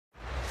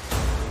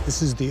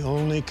This is the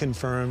only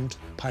confirmed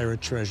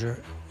pirate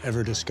treasure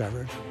ever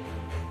discovered.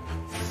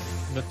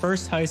 The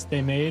first heist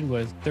they made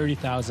was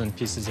 30,000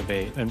 pieces of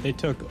bait, and they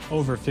took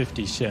over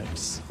 50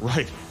 ships.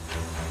 Right.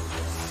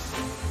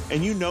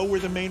 And you know where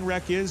the main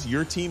wreck is?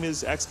 Your team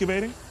is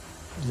excavating?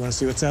 You want to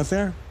see what's out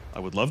there? I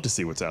would love to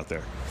see what's out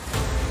there.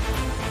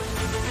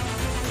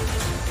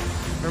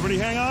 Everybody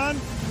hang on.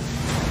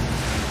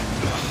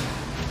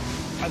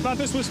 I thought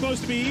this was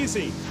supposed to be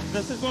easy.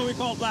 This is what we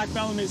call Black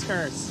Bellamy's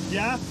curse.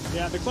 Yeah?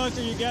 Yeah, the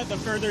closer you get, the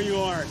further you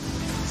are.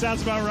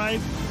 Sounds about right.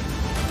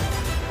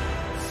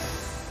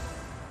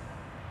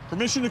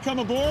 Permission to come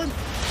aboard?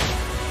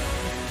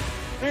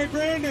 Hey,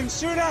 Brandon,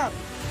 shoot up!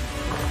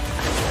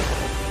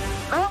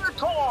 Another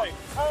toy!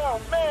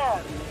 Oh,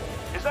 man!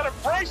 Is that a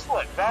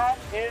bracelet? That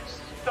is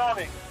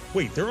stunning.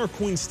 Wait, there are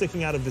coins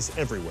sticking out of this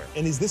everywhere.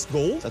 And is this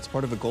gold? That's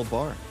part of a gold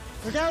bar.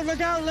 Look out, look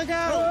out, look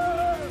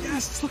out!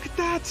 Yes, look at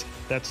that.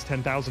 That's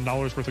 $10,000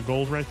 worth of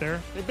gold right there.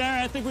 Hey,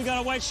 Barry, I think we got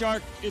a white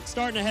shark. It's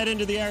starting to head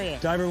into the area.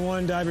 Diver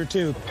 1, Diver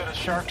 2. Got a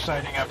shark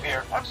sighting up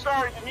here. I'm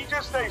sorry, did he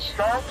just say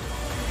shark?